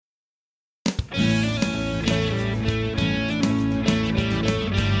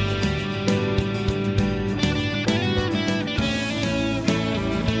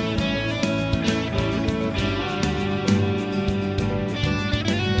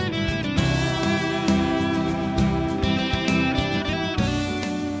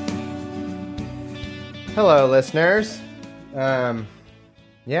Hello, listeners.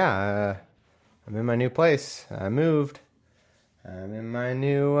 Yeah, I'm in my new place. I moved. I'm in my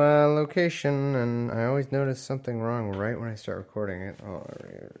new location, and I always notice something wrong right when I start recording it. Oh,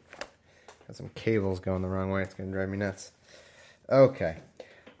 got some cables going the wrong way. It's gonna drive me nuts. Okay.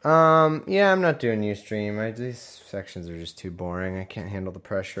 Yeah, I'm not doing Ustream. These sections are just too boring. I can't handle the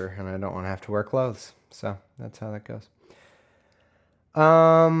pressure, and I don't want to have to wear clothes. So that's how that goes.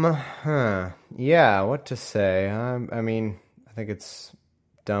 Yeah, what to say? I mean, I think it's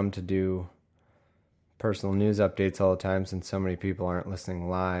dumb to do personal news updates all the time since so many people aren't listening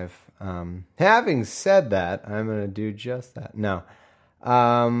live. Having said that, I'm going to do just that. No,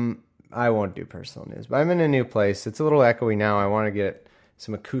 I won't do personal news, but I'm in a new place. It's a little echoey now. I want to get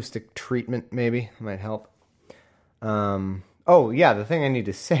some acoustic treatment, maybe. It might help. Oh, yeah, the thing I need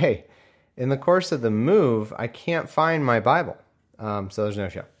to say, in the course of the move, I can't find my Bible. So there's no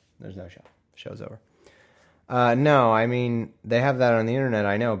show. Show's over. No, I mean, they have that on the internet,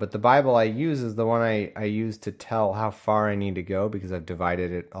 I know, but the Bible I use is the one I use to tell how far I need to go because I've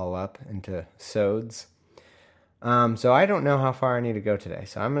divided it all up into sods. So I don't know how far I need to go today.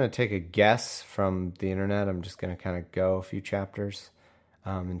 So I'm going to take a guess from the internet. I'm just going to kind of go a few chapters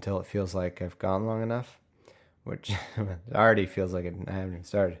until it feels like I've gone long enough, which it already feels like I haven't even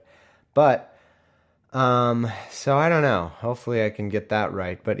started. But so I don't know. Hopefully I can get that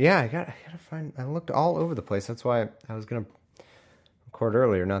right. But yeah, I gotta find. I looked all over the place. That's why I was gonna record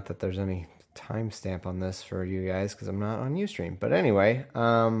earlier. Not that there's any timestamp on this for you guys because I'm not on Ustream. But anyway,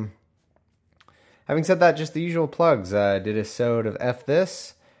 having said that, just the usual plugs. Did a sode of F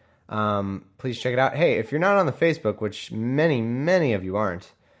This. Please check it out. Hey, if you're not on the Facebook, which many of you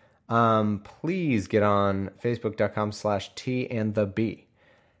aren't, please get on facebook.com/T&the-B.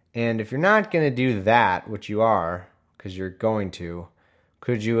 And if you're not going to do that, which you are, because you're going to,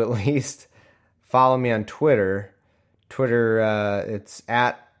 could you at least follow me on Twitter? It's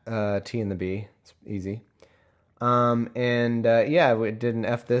at T&the-B. It's easy. Yeah, we did an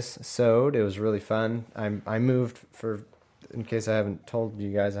F This sode. It was really fun. I moved in case I haven't told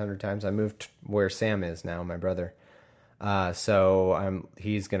you guys 100 times, I moved where Sam is now, my brother. So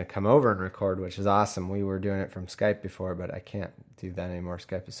he's going to come over and record, which is awesome. We were doing it from Skype before, but I can't do that anymore.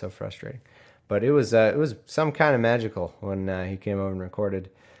 Skype is so frustrating. But it was some kind of magical when he came over and recorded,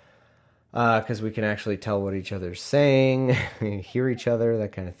 because we can actually tell what each other's saying, hear each other,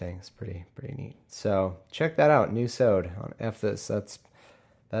 that kind of thing. It's pretty neat. So check that out. New sode on F This. That's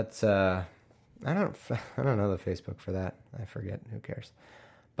I don't know the Facebook for that. I forget. Who cares?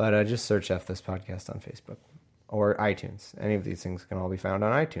 But just search F This podcast on Facebook. Or iTunes. Any of these things can all be found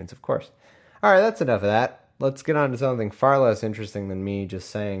on iTunes, of course. All right, that's enough of that. Let's get on to something far less interesting than me just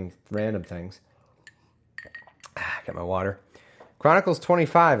saying random things. Got my water. Chronicles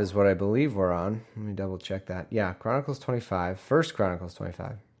 25 is what I believe we're on. Let me double check that. Yeah, Chronicles 25. First Chronicles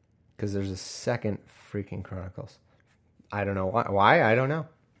 25. Because there's a second freaking Chronicles. I don't know why. I don't know.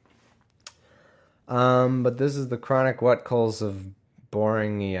 But this is the Chronic Whatcals of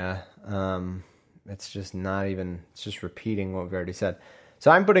Boringia. It's just it's just repeating what we've already said. So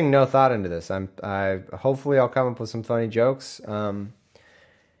I'm putting no thought into this. Hopefully I'll come up with some funny jokes.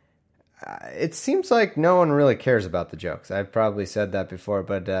 It seems like no one really cares about the jokes. I've probably said that before,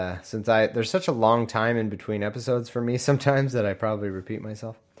 but since there's such a long time in between episodes for me sometimes that I probably repeat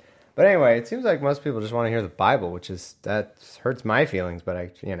myself. But anyway, it seems like most people just want to hear the Bible, that hurts my feelings,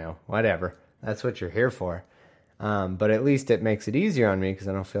 but whatever. That's what you're here for. But at least it makes it easier on me because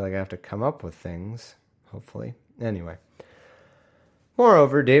I don't feel like I have to come up with things, hopefully. Anyway.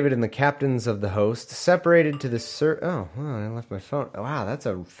 Moreover, David and the captains of the host separated to the I left my phone. Wow, that's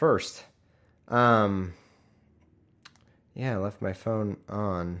a first. Yeah, I left my phone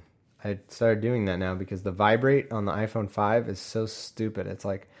on. I started doing that now because the vibrate on the iPhone 5 is so stupid. It's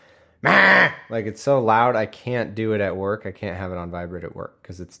like, Mah! Like it's so loud I can't do it at work. I can't have it on vibrate at work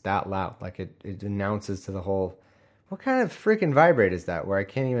because it's that loud. Like it announces to the whole... What kind of freaking vibrate is that where I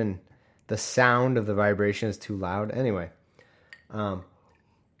can't even... The sound of the vibration is too loud? Anyway. So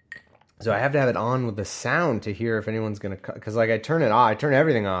I have to have it on with the sound to hear if anyone's going to... Because I turn it off. I turn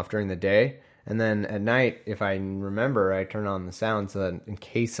everything off during the day. And then at night, if I remember, I turn on the sound so that in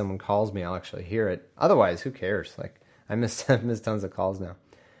case someone calls me, I'll actually hear it. Otherwise, who cares? Like I miss tons of calls now.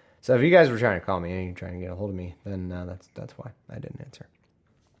 So if you guys were trying to call me and you're trying to get a hold of me, then that's why I didn't answer.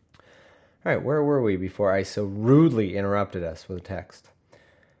 All right, where were we before I so rudely interrupted us with a text?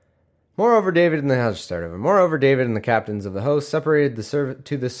 Moreover, David and the captains of the host separated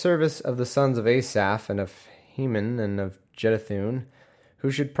to the service of the sons of Asaph and of Heman and of Jeduthun,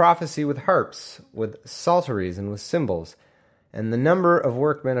 who should prophesy with harps, with psalteries, and with cymbals. And the number of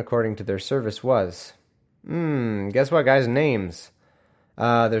workmen according to their service was Guess what, guys? Names.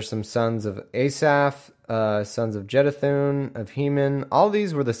 There's some sons of Asaph, sons of Jeduthun, of Heman. All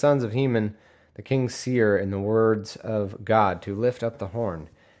these were the sons of Heman, the king's seer, in the words of God, to lift up the horn.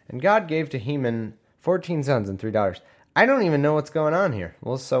 And God gave to Heman 14 sons and 3 daughters. I don't even know what's going on here.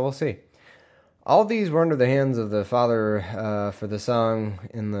 We'll see. All these were under the hands of the father for the song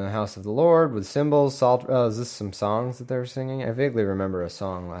in the house of the Lord, with cymbals, salt. Oh, is this some songs that they were singing? I vaguely remember a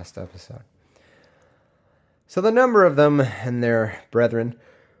song last episode. So the number of them and their brethren.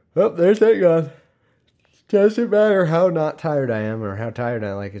 Oh, there's that gun. Doesn't matter how not tired I am or how tired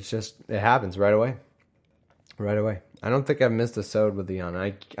I like. It's just, it happens right away. Right away. I don't think I've missed a sode with the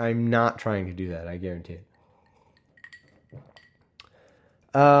yawn. I'm not trying to do that. I guarantee it.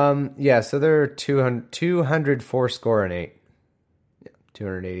 So there are 204 score and 8. Yeah,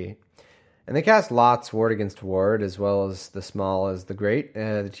 288. And they cast lots, ward against ward, as well as the small as the great,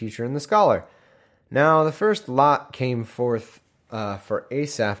 the teacher and the scholar. Now the first lot came forth for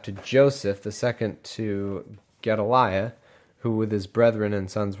Asaph to Joseph, the second to Gedaliah, who with his brethren and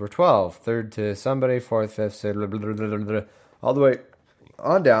sons were 12, third to somebody, fourth, fifth, all the way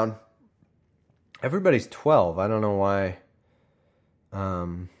on down. Everybody's 12. I don't know why.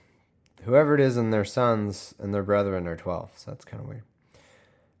 Whoever it is and their sons and their brethren are 12, so that's kind of weird.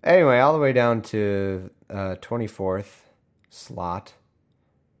 Anyway, all the way down to 24th slot.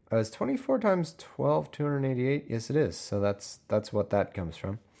 Is 24 times 12 288? Yes, it is. So that's what that comes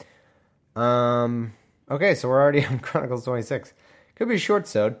from. Okay, so we're already on Chronicles 26. Could be a short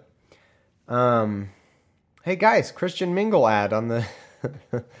sode. Hey guys, Christian Mingle ad on the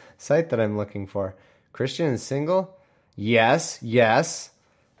site that I'm looking for. Christian and single? Yes.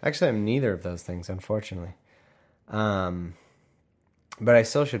 Actually, I'm neither of those things, unfortunately. But I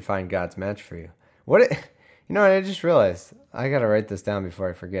still should find God's match for you. You know what, I just realized. I gotta write this down before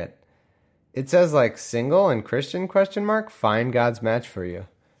I forget. It says like single and Christian ? Find God's match for you.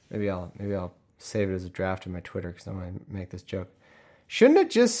 Maybe I'll save it as a draft in my Twitter because I want to make this joke. Shouldn't it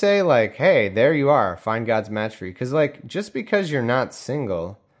just say like, hey, there you are, find God's match for you? Because like, just because you're not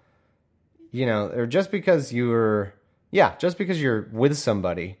single, or just because you're with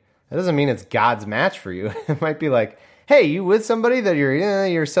somebody, that doesn't mean it's God's match for you. It might be like, hey, you with somebody that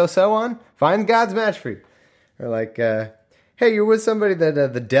you're so on? Find God's match for you. Or like, hey, you're with somebody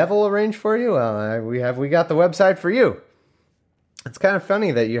that the devil arranged for you? Well, we got the website for you. It's kind of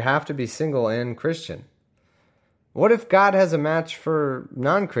funny that you have to be single and Christian. What if God has a match for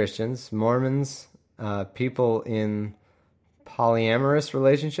non-Christians, Mormons, people in polyamorous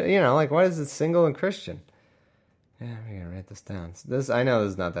relationship? Like, why is it single and Christian? Yeah, I'm going to write this down. I know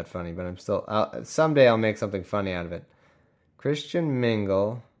this is not that funny, but I'm still... someday I'll make something funny out of it. Christian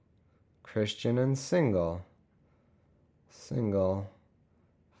mingle, Christian and single. Single,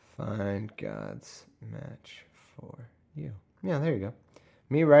 find God's match for you. Yeah, there you go.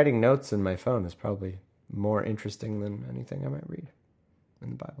 Me writing notes in my phone is probably more interesting than anything I might read in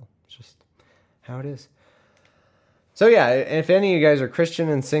the Bible. It's just how it is. So yeah, if any of you guys are Christian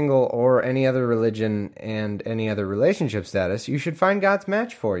and single or any other religion and any other relationship status, you should find God's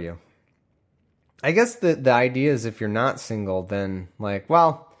match for you. I guess the idea is if you're not single, then like,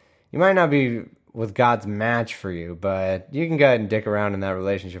 well, you might not be with God's match for you, but you can go ahead and dick around in that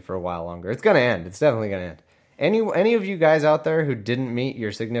relationship for a while longer. It's going to end. It's definitely going to end. Any of you guys out there who didn't meet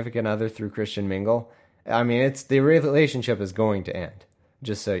your significant other through Christian Mingle, I mean, the relationship is going to end.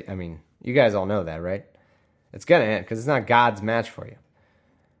 Just so, I mean, you guys all know that, right? It's going to end because it's not God's match for you.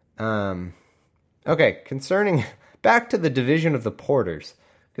 Okay, back to the division of the porters.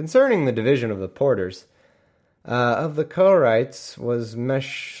 Concerning the division of the porters, of the Korahites was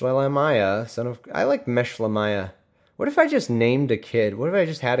Meshlemiah, son of... I like Meshlemiah. What if I just named a kid? What if I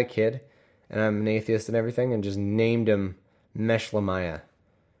just had a kid, and I'm an atheist and everything, and just named him Meshlemiah?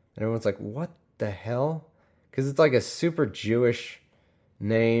 And everyone's like, what the hell? Because it's like a super Jewish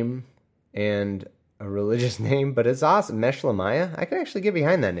name and a religious name, but it's awesome. Meshlemiah? I can actually get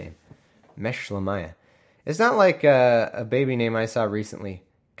behind that name. Meshlemiah. It's not like a baby name I saw recently.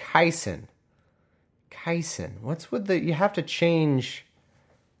 Kyson. What's with you have to change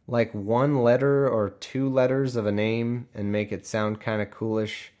like one letter or two letters of a name and make it sound kind of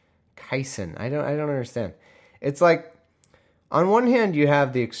coolish. Kyson. I don't understand. It's like, on one hand, you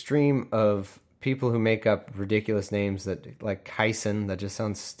have the extreme of people who make up ridiculous names that, like Kyson, that just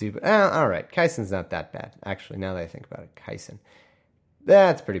sounds stupid. All right, Kyson's not that bad, actually. Now that I think about it, Kyson,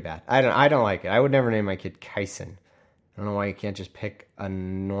 that's pretty bad. I don't like it. I would never name my kid Kyson. I don't know why you can't just pick a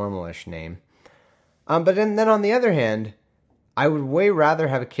normalish name. But then on the other hand, I would way rather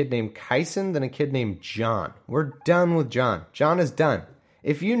have a kid named Kyson than a kid named John. We're done with John. John is done.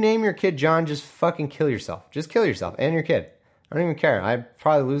 If you name your kid John, just fucking kill yourself. Just kill yourself and your kid. I don't even care. I'm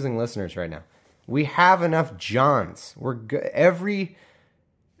probably losing listeners right now. We have enough Johns. We're good.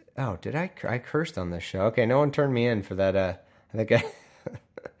 Oh, did I cursed on this show? Okay, no one turned me in for that. I think I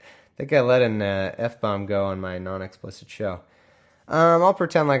think I let an F-bomb go on my non-explicit show. I'll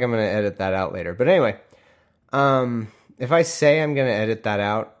pretend like I'm going to edit that out later. But anyway, if I say I'm going to edit that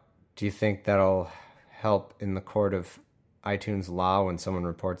out, do you think that'll help in the court of iTunes law when someone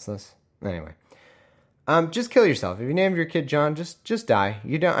reports this? Anyway, just kill yourself. If you named your kid John, just die.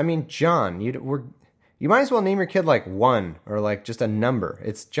 You don't. I mean, John. You might as well name your kid like 1 or like just a number.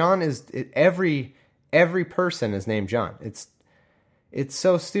 It's John every person is named John. It's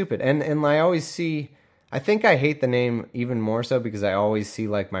so stupid. And I always see. I think I hate the name even more so because I always see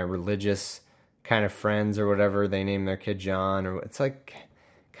like my religious kind of friends or whatever, they name their kid John, or it's like,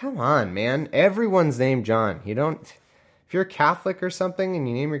 come on, man. Everyone's named John. You don't, if you're a Catholic or something and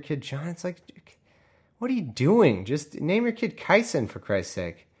you name your kid John, it's like, what are you doing? Just name your kid Kyson, for Christ's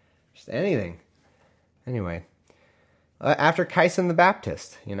sake. Just anything. Anyway, after Kyson the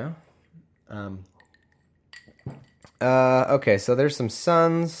Baptist, you know? Okay, so there's some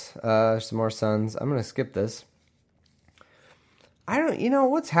sons, some more sons. I'm gonna skip this.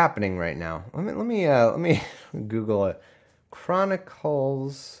 What's happening right now. Let me Google it.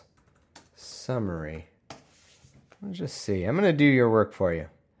 Chronicles summary. Let's just see. I'm gonna do your work for you.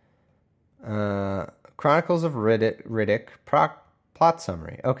 Chronicles of Riddick plot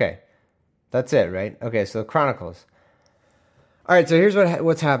summary. Okay, that's it, right? Okay, so Chronicles. All right, so here's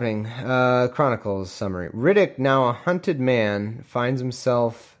what's happening. Chronicles summary. Riddick, now a hunted man, finds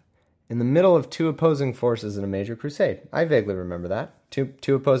himself in the middle of 2 opposing forces in a major crusade. I vaguely remember that.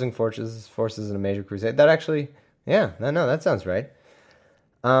 Two opposing forces in a major crusade. That actually, yeah, no, that sounds right.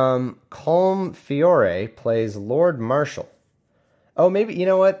 Colm Fiore plays Lord Marshall. Oh, maybe, you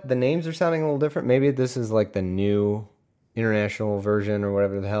know what? The names are sounding a little different. Maybe this is like the new international version or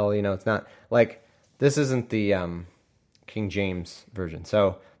whatever the hell. It's not like, this isn't the King James version.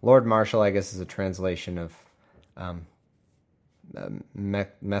 So Lord Marshall, I guess, is a translation of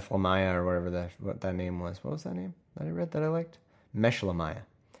Methlemiah or whatever what that name was. What was that name that I read that I liked? Meshlemiah.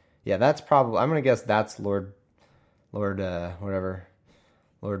 Yeah, that's probably, I'm going to guess that's Lord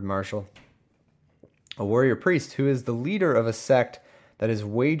Marshall. A warrior priest who is the leader of a sect that is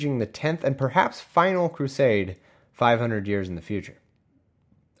waging the 10th and perhaps final crusade 500 years in the future.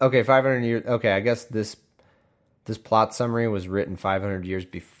 Okay, 500 years. Okay, I guess this plot summary was written 500 years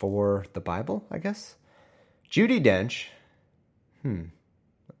before the Bible, I guess. Judi Dench.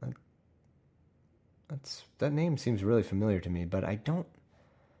 That name seems really familiar to me, but I don't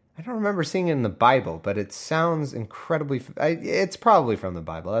remember seeing it in the Bible, but it sounds incredibly... it's probably from the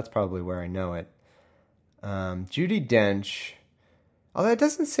Bible. That's probably where I know it. Judi Dench... Although it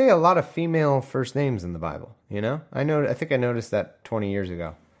doesn't say a lot of female first names in the Bible, I think I noticed that 20 years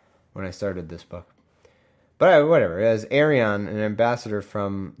ago when I started this book. But whatever, as Arion, an ambassador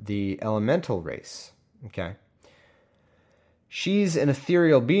from the elemental race. Okay. She's an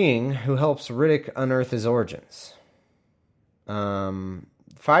ethereal being who helps Riddick unearth his origins. 5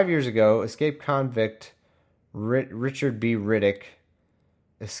 years ago, escaped convict Richard B. Riddick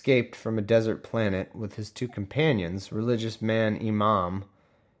escaped from a desert planet with his 2 companions, religious man Imam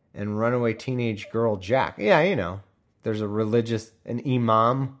and runaway teenage girl Jack. Yeah, there's an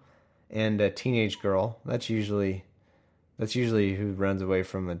Imam and a teenage girl. That's usually who runs away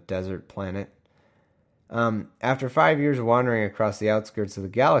from a desert planet. After 5 years of wandering across the outskirts of the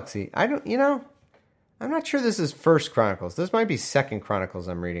galaxy, I'm not sure this is First Chronicles. This might be Second Chronicles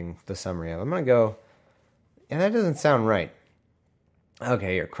I'm reading the summary of. I'm going to go, that doesn't sound right.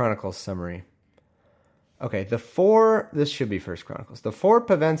 Okay, here, Chronicles summary. Okay, this should be First Chronicles. The 4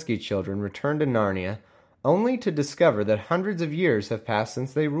 Pevensky children return to Narnia only to discover that hundreds of years have passed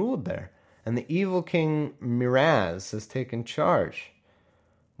since they ruled there, and the evil king Miraz has taken charge.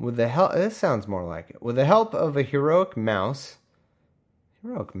 This sounds more like it. With the help of a heroic mouse.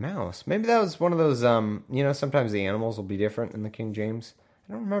 Heroic mouse? Maybe that was one of those, sometimes the animals will be different in the King James.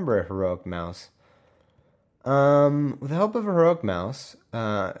 I don't remember a heroic mouse. With the help of a heroic mouse,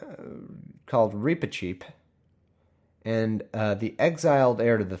 called Reepicheep, and the exiled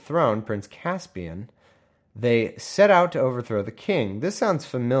heir to the throne, Prince Caspian, they set out to overthrow the king. This sounds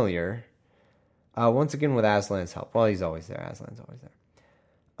familiar. Once again with Aslan's help. Well, he's always there. Aslan's always there.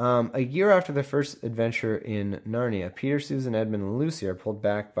 A year after their first adventure in Narnia, Peter, Susan, Edmund, and Lucy are pulled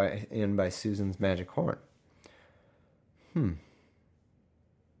back by Susan's magic horn.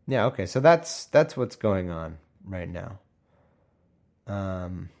 Yeah, okay, so that's what's going on right now.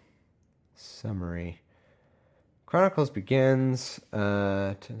 Summary. Chronicles begins,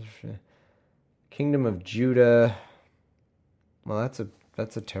 Kingdom of Judah. Well,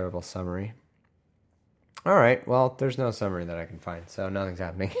 that's a terrible summary. All right, well, there's no summary that I can find, so nothing's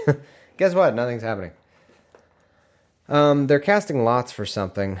happening. Guess what? Nothing's happening. They're casting lots for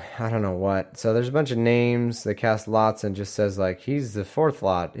something. I don't know what. So there's a bunch of names. They cast lots and just says, like, he's the fourth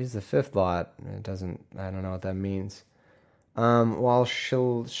lot. He's the fifth lot. It doesn't, I don't know what that means. While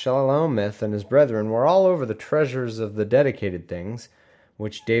Shelomith and his brethren were all over the treasures of the dedicated things,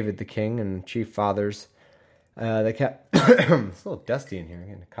 which David the king and chief fathers, they kept... It's a little dusty in here. I'm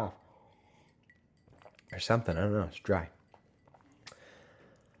getting a cough. Or something. I don't know. It's dry.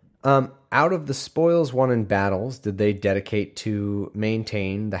 Out of the spoils won in battles did they dedicate to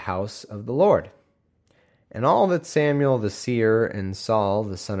maintain the house of the Lord. And all that Samuel the seer and Saul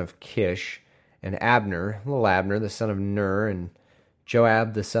the son of Kish and Abner, little Abner the son of Ner, and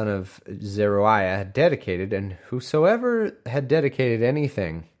Joab the son of Zeruiah had dedicated, and whosoever had dedicated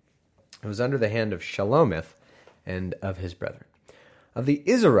anything, it was under the hand of Shelomith and of his brethren. Of the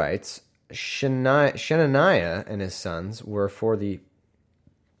Israelites, Shenaniah and his sons were for the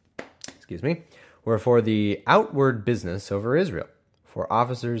outward business over Israel, for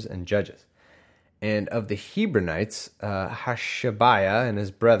officers and judges. And of the Hebronites, Hashabiah and his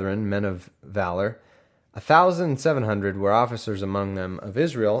brethren, men of valor, 1,700 were officers among them of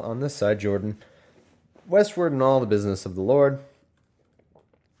Israel on this side Jordan, westward in all the business of the Lord,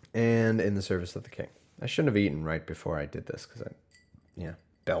 and in the service of the king. I shouldn't have eaten right before I did this, because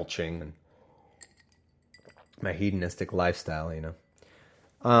belching and my hedonistic lifestyle,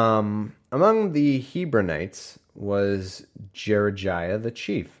 Among the Hebronites was Jerujiah the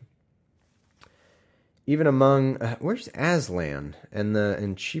chief. Even among where's Aslan and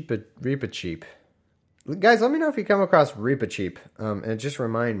Reepicheep? Guys, let me know if you come across Reepicheep, and just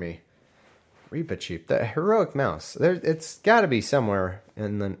remind me. Reepicheep, the heroic mouse. It's got to be somewhere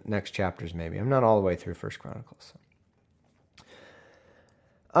in the next chapters. Maybe I'm not all the way through First Chronicles. So.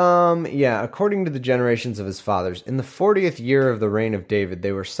 According to the generations of his fathers, in the 40th year of the reign of David,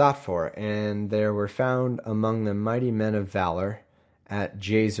 they were sought for, and there were found among them mighty men of valor at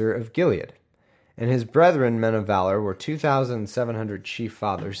Jazer of Gilead. And his brethren, men of valor, were 2,700 chief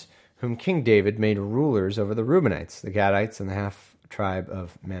fathers, whom King David made rulers over the Reubenites, the Gadites, and the half-tribe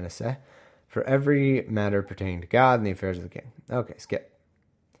of Manasseh, for every matter pertaining to God and the affairs of the king. Okay, skip.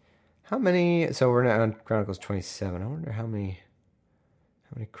 How many... So we're now on Chronicles 27. I wonder how many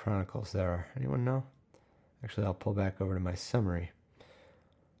chronicles there are. Anyone know? Actually, I'll pull back over to my summary.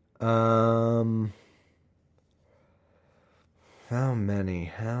 How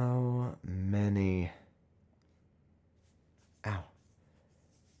many? Ow.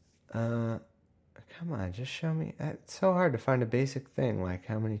 Come on, just show me. It's so hard to find a basic thing, like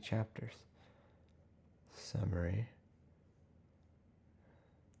how many chapters. Summary.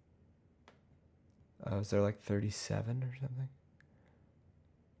 Is there like 37 or something?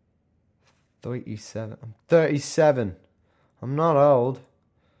 37. I'm 37. I'm not old.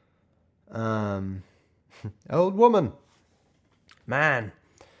 Old woman. Man.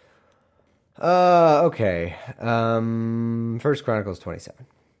 Okay. First Chronicles 27.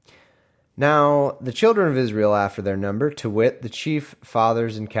 Now, the children of Israel after their number, to wit, the chief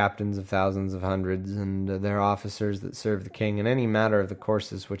fathers and captains of thousands of hundreds, and their officers that served the king in any matter of the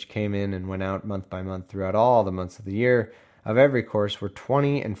courses which came in and went out month by month throughout all the months of the year, of every course were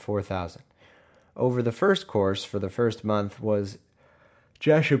 20 and 4,000. Over the first course for the first month was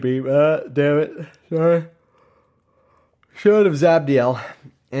Jashobeam, son of Zabdiel,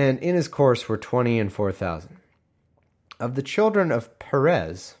 and in his course were 20 and 4,000. Of the children of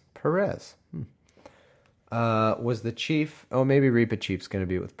Perez was the chief, maybe Reepicheep's going to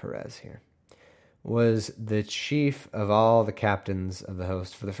be with Perez here, was the chief of all the captains of the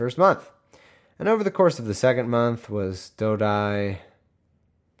host for the first month. And over the course of the second month was Dodai.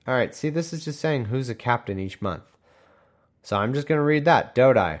 All right, see, this is just saying who's a captain each month. So I'm just going to read that.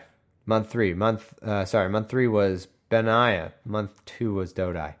 Dodai, month 3. Month 3 was Benaiah. Month 2 was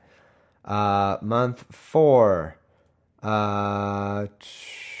Dodai. Month 4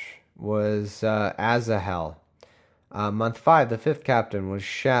 was Azahel. Month 5, the 5th captain was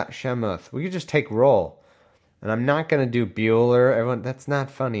Shemuth. We could just take roll. And I'm not going to do Bueller. Everyone, that's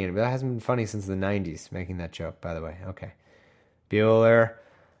not funny. That hasn't been funny since the 90s, making that joke, by the way. Okay. Bueller.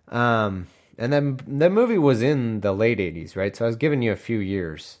 And then the movie was in the late 80s, right? So I was giving you a few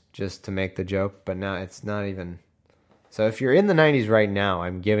years just to make the joke, but now it's not even... So if you're in the 90s right now,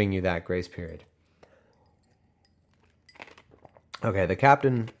 I'm giving you that grace period. Okay, the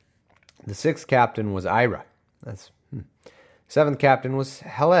 6th captain was Ira. 7th captain was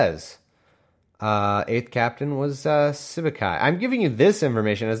Helez. Eighth captain was Sibbecai. I'm giving you this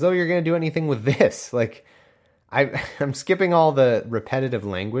information as though you're going to do anything with this. Like, I'm skipping all the repetitive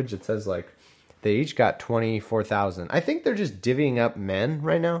language. It says, like, they each got 24,000. I think they're just divvying up men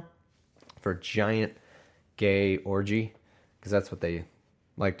right now for a giant gay orgy, because that's what they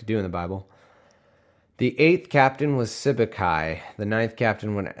like to do in the Bible. The 8th captain was Sibbecai. The 9th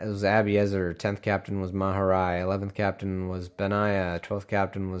captain was Abiezer. 10th captain was Maharai. 11th captain was Benaiah. 12th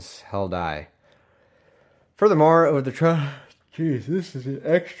captain was Heldai. Furthermore, over the Jeez, this is an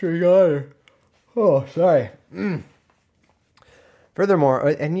extra yawner. Oh, sorry. Furthermore,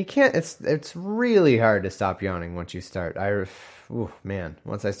 and you can't, it's really hard to stop yawning once you start.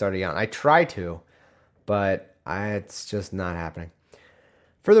 Once I started yawning. I try to, but it's just not happening.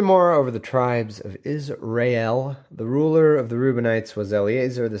 Furthermore, over the tribes of Israel, the ruler of the Reubenites was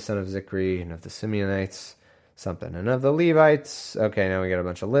Eleazar, the son of Zikri, and of the Simeonites, something. And of the Levites, okay, now we got a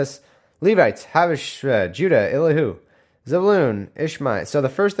bunch of lists. Levites, Havish, Judah, Elihu, Zebulun, Ishmael. So the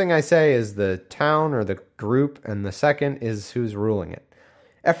first thing I say is the town or the group, and the second is who's ruling it.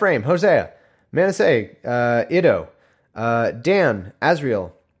 Ephraim, Hosea, Manasseh, Iddo, Dan,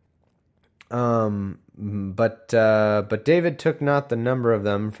 Azriel. But David took not the number of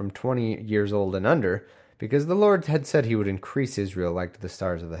them from 20 years old and under, because the Lord had said he would increase Israel like the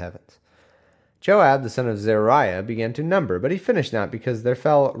stars of the heavens. Joab, the son of Zeruiah, began to number, but he finished not, because there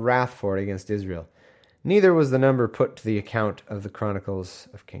fell wrath for it against Israel. Neither was the number put to the account of the chronicles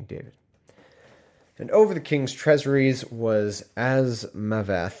of King David. And over the king's treasuries was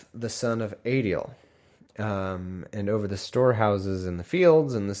Azmaveth, the son of Adiel. And over the storehouses and the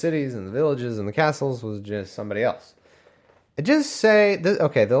fields and the cities and the villages and the castles was just somebody else. I just say,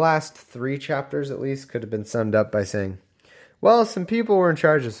 the last 3 chapters at least could have been summed up by saying, well, some people were in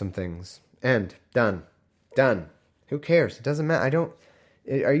charge of some things. End. Done. Who cares? It doesn't matter.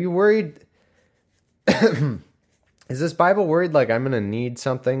 Are you worried? Is this Bible worried like I'm going to need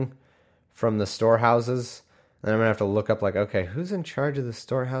something from the storehouses? And I'm going to have to look up like, okay, who's in charge of the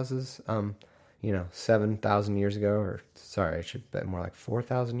storehouses? 7,000 year ago, or sorry, I should bet more like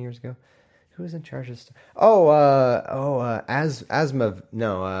 4,000 years ago. Who was in charge of Asmav?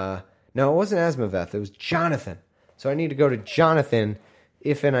 No, it wasn't Asmaveth. It was Jonathan. So I need to go to Jonathan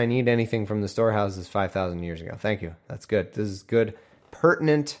if and I need anything from the storehouses 5,000 years ago. Thank you. That's good. This is good,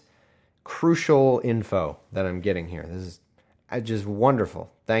 pertinent, crucial info that I'm getting here. This is just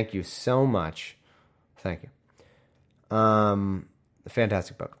wonderful. Thank you so much. Thank you.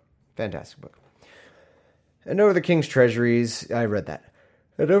 Fantastic book. And over the king's treasuries, I read that.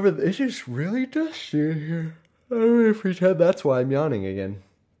 And it's just really dusty in here. I'm going to pretend that's why I'm yawning again.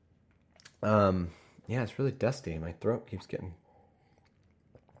 Yeah, it's really dusty. My throat keeps getting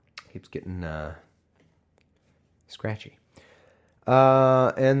scratchy.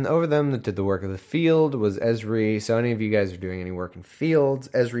 And over them that did the work of the field was Esri. So any of you guys are doing any work in fields,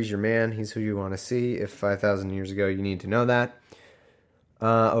 Esri's your man. He's who you want to see. If 5,000 years ago, you need to know that.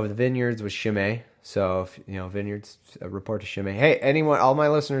 Over the vineyards was Shimei. So if vineyards, report to Shimei. Hey, anyone, all my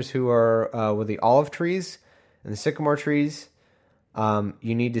listeners who are with the olive trees and the sycamore trees,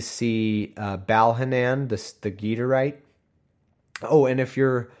 you need to see Balhanan, the Gederite. Oh, and if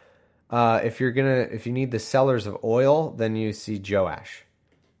you need the sellers of oil, then you see Joash,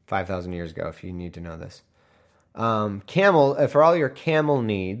 5,000 years ago. If you need to know this, camel for all your camel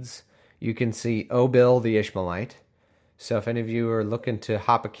needs, you can see Obil the Ishmaelite. So if any of you are looking to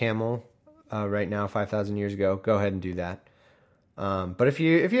hop a camel right now, 5,000 years ago, go ahead and do that. But if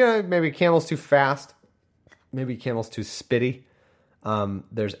you maybe camel's too fast, maybe camel's too spitty,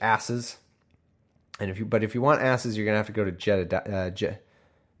 there's asses. And if you want asses, you're gonna have to go to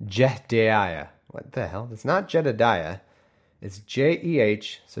Jedediah. What the hell? It's not Jedediah. It's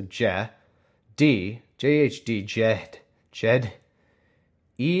Jeh. So Jeh-D. Jeh-D. Jed.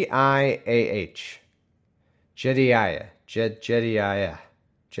 Eiah. Jediah.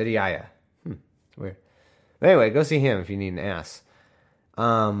 Jediah. It's weird. But anyway, go see him if you need an ass.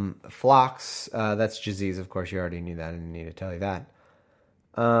 Flocks. That's Jaziz. Of course, you already knew that. I didn't need to tell you that.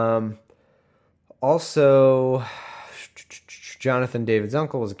 Also, Jonathan, David's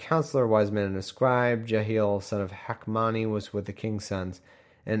uncle, was a counselor, a wise man, and a scribe. Jehiel, son of Hakmani, was with the king's sons.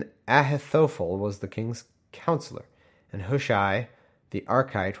 And Ahithophel was the king's counselor. And Hushai, the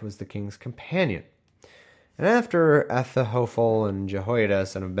Archite, was the king's companion. And after Ahithophel and Jehoiada,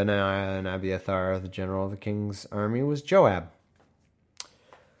 son of Benaiah, and Abiathar, the general of the king's army, was Joab.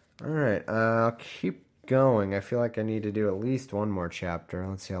 All right, I'll keep going. I feel like I need to do at least one more chapter.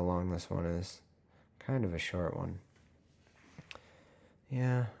 Let's see how long this one is. Kind of a short one.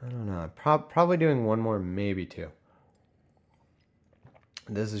 Yeah, I don't know. Probably doing one more, maybe two.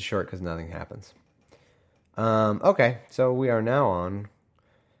 This is short because nothing happens. Okay, so we are now on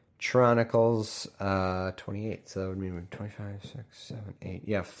Chronicles 28. So that would mean 25, 6, 7, 8.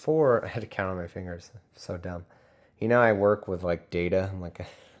 Yeah, 4. I had to count on my fingers. So dumb. You know, I work with like data. I'm like,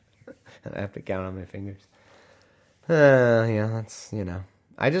 and I have to count on my fingers. Yeah, that's,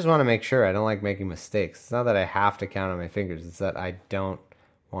 I just want to make sure. I don't like making mistakes. It's not that I have to count on my fingers. It's that I don't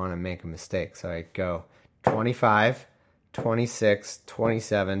want to make a mistake. So I go 25, 26,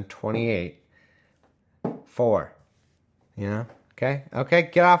 27, 28, 4. Okay? Okay,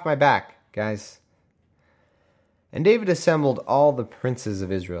 get off my back, guys. And David assembled all the princes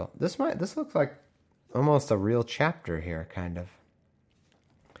of Israel. This looks like almost a real chapter here, kind of.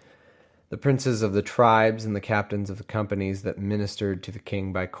 The princes of the tribes and the captains of the companies that ministered to the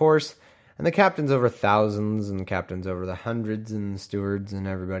king by course, and the captains over thousands and captains over the hundreds and stewards and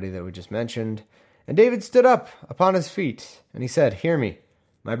everybody that we just mentioned. And David stood up upon his feet, and he said, "Hear me,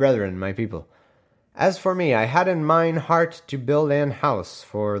 my brethren, my people. As for me, I had in mine heart to build an house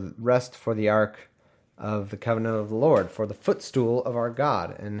for the ark of the covenant of the Lord, for the footstool of our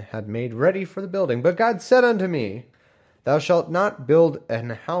God, and had made ready for the building. But God said unto me, Thou shalt not build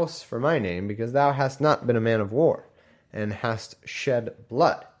an house for my name, because thou hast not been a man of war, and hast shed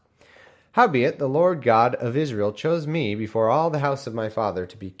blood. Howbeit, the Lord God of Israel chose me before all the house of my father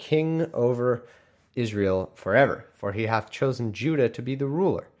to be king over Israel forever. For he hath chosen Judah to be the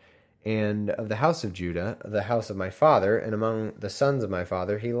ruler, and of the house of Judah, the house of my father, and among the sons of my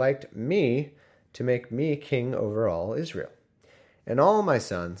father, he liked me to make me king over all Israel. And all my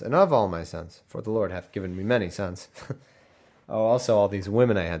sons, and of all my sons, for the Lord hath given me many sons." Oh, also all these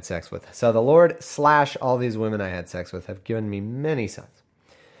women I had sex with. So the Lord / all these women I had sex with have given me many sons.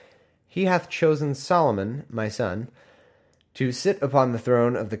 He hath chosen Solomon, my son, to sit upon the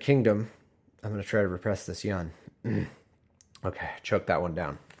throne of the kingdom. I'm going to try to repress this yawn. Okay, choke that one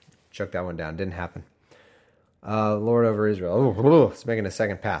down. Didn't happen. Lord over Israel. Oh, it's making a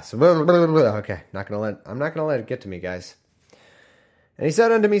second pass. Okay, I'm not gonna let it get to me, guys. And he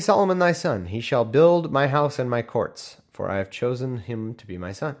said unto me, Solomon thy son, he shall build my house and my courts, for I have chosen him to be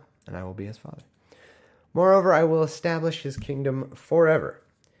my son, and I will be his father. Moreover, I will establish his kingdom forever,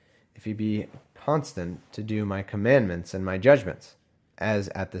 if he be constant to do my commandments and my judgments, as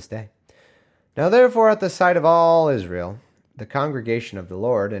at this day. Now therefore, at the sight of all Israel, the congregation of the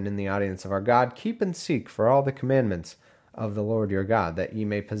Lord, and in the audience of our God, keep and seek for all the commandments of the Lord your God, that ye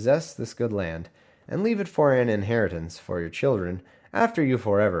may possess this good land, and leave it for an inheritance for your children, after you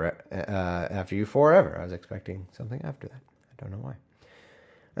forever. I was expecting something after that. I don't know why.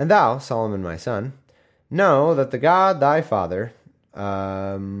 And thou, Solomon my son, know that the God thy father,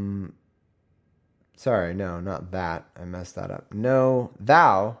 sorry, no, not that. I messed that up. Know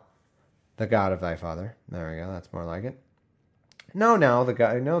thou the God of thy father. There we go. That's more like it. Know thou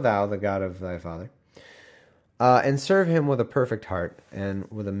the God of thy father, and serve him with a perfect heart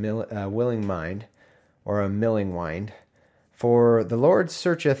and with a willing mind, or a milling mind. For the Lord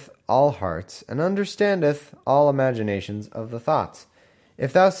searcheth all hearts, and understandeth all imaginations of the thoughts.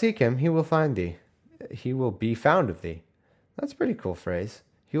 If thou seek him, he will find thee. He will be found of thee. That's a pretty cool phrase.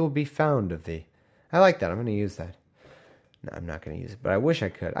 He will be found of thee. I like that. I'm going to use that. No, I'm not going to use it, but I wish I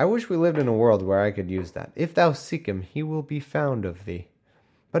could. I wish we lived in a world where I could use that. If thou seek him, he will be found of thee.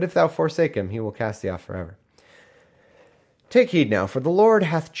 But if thou forsake him, he will cast thee off forever. Take heed now, for the Lord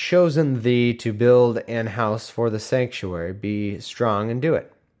hath chosen thee to build an house for the sanctuary. Be strong and do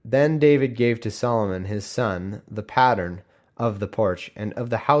it. Then David gave to Solomon his son the pattern of the porch, and of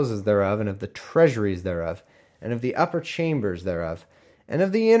the houses thereof, and of the treasuries thereof, and of the upper chambers thereof, and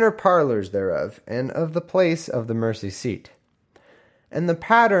of the inner parlors thereof, and of the place of the mercy seat. And the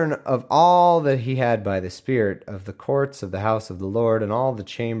pattern of all that he had by the Spirit, of the courts of the house of the Lord, and all the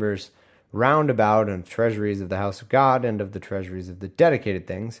chambers round about, and treasuries of the house of God, and of the treasuries of the dedicated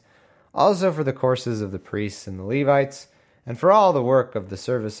things, also for the courses of the priests and the Levites, and for all the work of the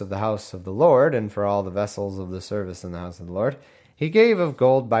service of the house of the Lord, and for all the vessels of the service in the house of the Lord, he gave of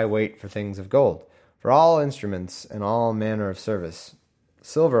gold by weight for things of gold, for all instruments and all manner of service.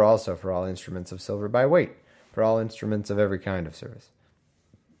 Silver also for all instruments of silver by weight, for all instruments of every kind of service.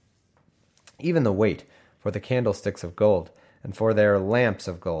 Even the weight for the candlesticks of gold, and for their lamps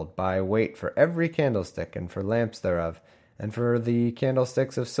of gold, by weight for every candlestick, and for lamps thereof, and for the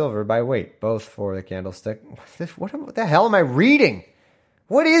candlesticks of silver by weight, both for the candlestick. What the hell am I reading?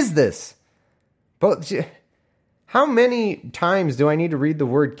 What is this? How many times do I need to read the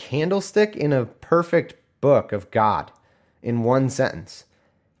word candlestick in a perfect book of God in one sentence?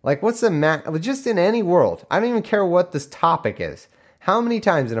 Like, what's the just in any world? I don't even care what this topic is. How many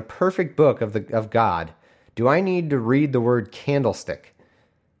times in a perfect book of God do I need to read the word candlestick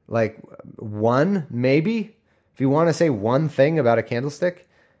Like one, maybe? If you want to say one thing about a candlestick.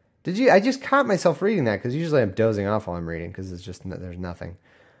 I just caught myself reading that because usually I'm dozing off while I'm reading because it's just, there's nothing.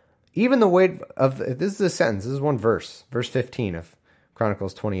 Even the weight of, this is a sentence, this is one verse 15 of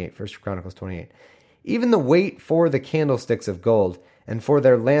Chronicles 28, 1 Chronicles 28. Even the weight for the candlesticks of gold, and for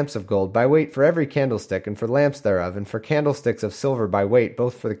their lamps of gold, by weight for every candlestick, and for lamps thereof, and for candlesticks of silver by weight,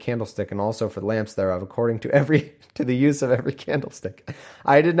 both for the candlestick and also for lamps thereof, according to the use of every candlestick.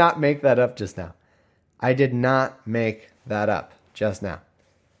 I did not make that up just now. I did not make that up just now.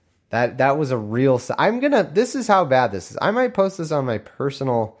 That was a real... This is how bad this is. I might post this on my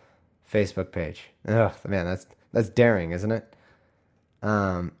personal Facebook page. Ugh, man, that's daring, isn't it?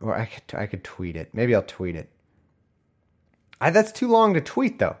 Or I could tweet it. Maybe I'll tweet it. That's too long to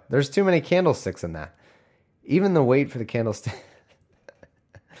tweet, though. There's too many candlesticks in that. Even the weight for the candlestick.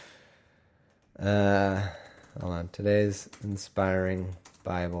 Hold on. Today's inspiring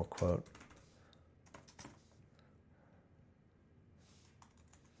Bible quote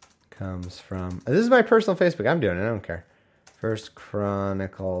comes from... This is my personal Facebook. I'm doing it. I don't care. 1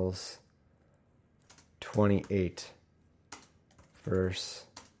 Chronicles 28, verse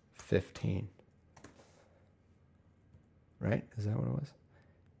 15. Right? Is that what it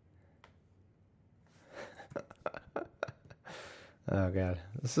was? Oh, God.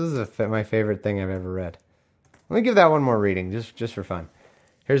 This is my favorite thing I've ever read. Let me give that one more reading, just for fun.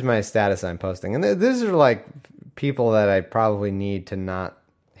 Here's my status I'm posting. And these are like people that I probably need to not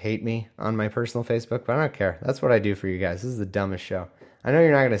hate me on my personal Facebook, but I don't care. That's what I do for you guys. This is the dumbest show. I know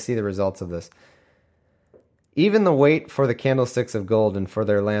you're not going to see the results of this. Even the weight for the candlesticks of gold, and for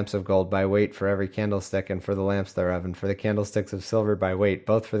their lamps of gold, by weight for every candlestick, and for the lamps thereof, and for the candlesticks of silver by weight,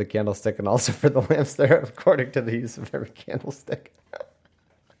 both for the candlestick and also for the lamps thereof, according to the use of every candlestick.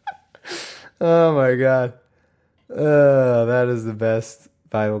 Oh my God. That is the best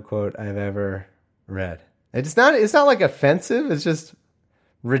Bible quote I've ever read. It's not like offensive, it's just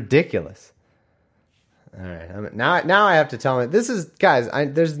ridiculous. All right, now I have to tell him. This is, guys,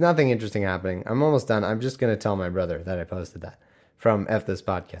 there's nothing interesting happening. I'm almost done. I'm just going to tell my brother that I posted that from F This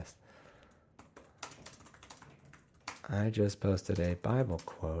Podcast. I just posted a Bible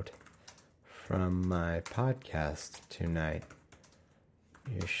quote from my podcast tonight.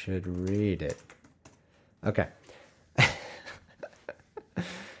 You should read it. Okay.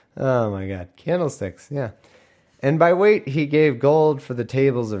 Oh my God. Candlesticks, yeah. And by weight he gave gold for the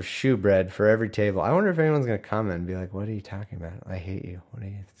tables of shewbread for every table. I wonder if anyone's going to comment and be like, what are you talking about? I hate you. What are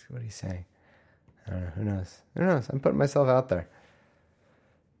you saying? I don't know. Who knows? Who knows? I'm putting myself out there.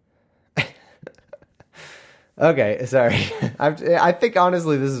 Okay, sorry. I think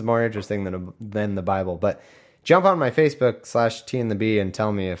honestly this is more interesting than the Bible. But jump on my Facebook /T and the B and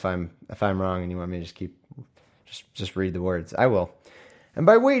tell me if I'm wrong and you want me to just read the words. I will. And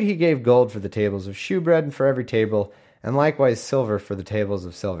by weight he gave gold for the tables of shewbread, and for every table, and likewise silver for the tables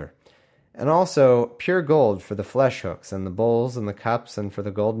of silver. And also pure gold for the flesh hooks, and the bowls, and the cups, and for the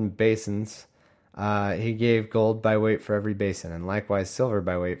golden basins. He gave gold by weight for every basin, and likewise silver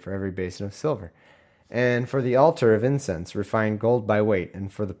by weight for every basin of silver. And for the altar of incense, refined gold by weight, and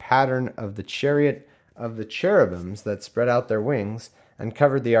for the pattern of the chariot of the cherubims that spread out their wings, and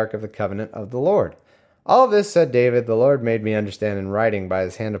covered the ark of the covenant of the Lord. All of this, said David, the Lord made me understand in writing by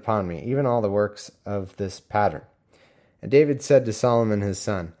his hand upon me, even all the works of this pattern. And David said to Solomon his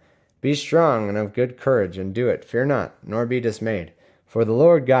son, Be strong and of good courage, and do it. Fear not, nor be dismayed. For the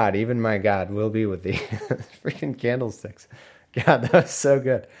Lord God, even my God, will be with thee. Freaking candlesticks. God, that was so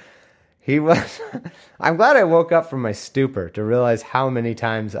good. I'm glad I woke up from my stupor to realize how many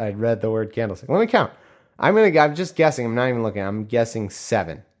times I'd read the word candlestick. Let me count. I'm just guessing. I'm not even looking. I'm guessing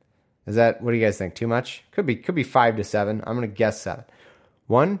 7. Is that, what do you guys think? Too much? Could be 5 to 7. I'm going to guess 7.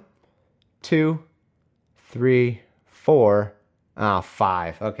 1, 2, 3, 4.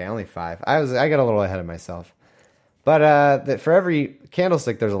 5. Okay, only 5. I got a little ahead of myself. But for every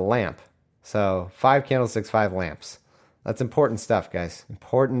candlestick, there's a lamp. So 5 candlesticks, 5 lamps. That's important stuff, guys.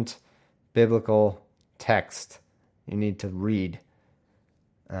 Important biblical text you need to read.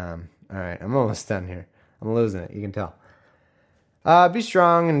 All right, I'm almost done here. I'm losing it. You can tell. Be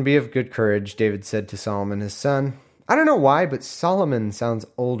strong and be of good courage, David said to Solomon his son. I don't know why, but Solomon sounds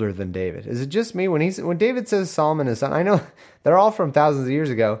older than David. Is it just me? When David says Solomon his son, I know they're all from thousands of years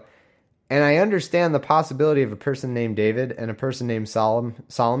ago, and I understand the possibility of a person named David and a person named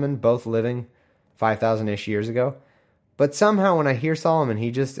Solomon both living 5,000-ish years ago. But somehow when I hear Solomon,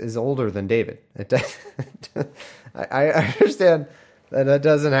 he just is older than David. I understand that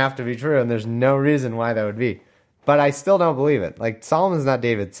doesn't have to be true, and there's no reason why that would be. But I still don't believe it. Like, Solomon's not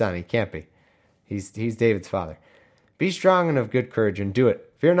David's son. He can't be. He's David's father. Be strong and of good courage, and do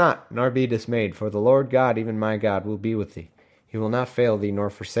it. Fear not, nor be dismayed, for the Lord God, even my God, will be with thee. He will not fail thee nor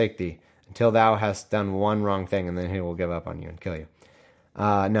forsake thee, until thou hast done one wrong thing, and then he will give up on you and kill you.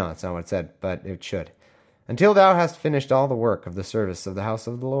 No, that's not what it said, but it should. Until thou hast finished all the work of the service of the house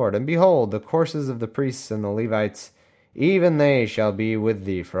of the Lord. And behold, the courses of the priests and the Levites, even they shall be with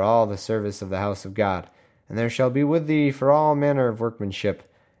thee for all the service of the house of God. And there shall be with thee for all manner of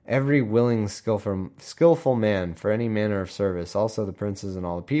workmanship, every willing, skillful man for any manner of service. Also the princes and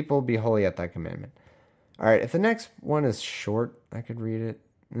all the people, be holy at thy commandment. All right, if the next one is short, I could read it.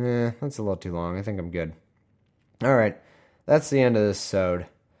 That's a little too long. I think I'm good. All right, that's the end of this sode.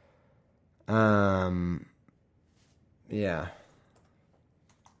 Yeah.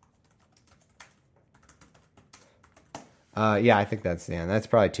 Yeah, I think that's the end. That's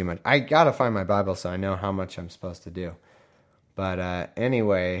probably too much. I gotta find my Bible so I know how much I'm supposed to do. But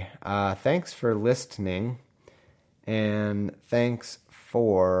anyway, thanks for listening, and thanks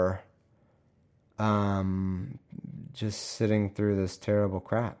for just sitting through this terrible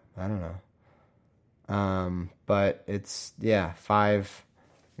crap. I don't know. But it's, yeah, 5.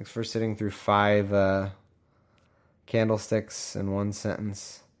 Thanks for sitting through 5 candlesticks in one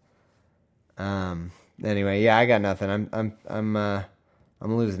sentence. Anyway, yeah, I got nothing. I'm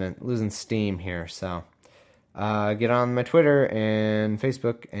losing steam here. So, get on my Twitter and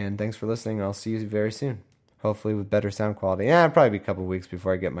Facebook, and thanks for listening. I'll see you very soon. Hopefully with better sound quality. Yeah, it'll probably be a couple weeks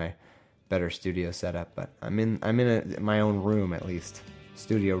before I get my better studio set up, but I'm in my own room, at least.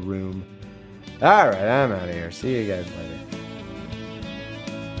 Studio room. All right, I'm out of here. See you guys later.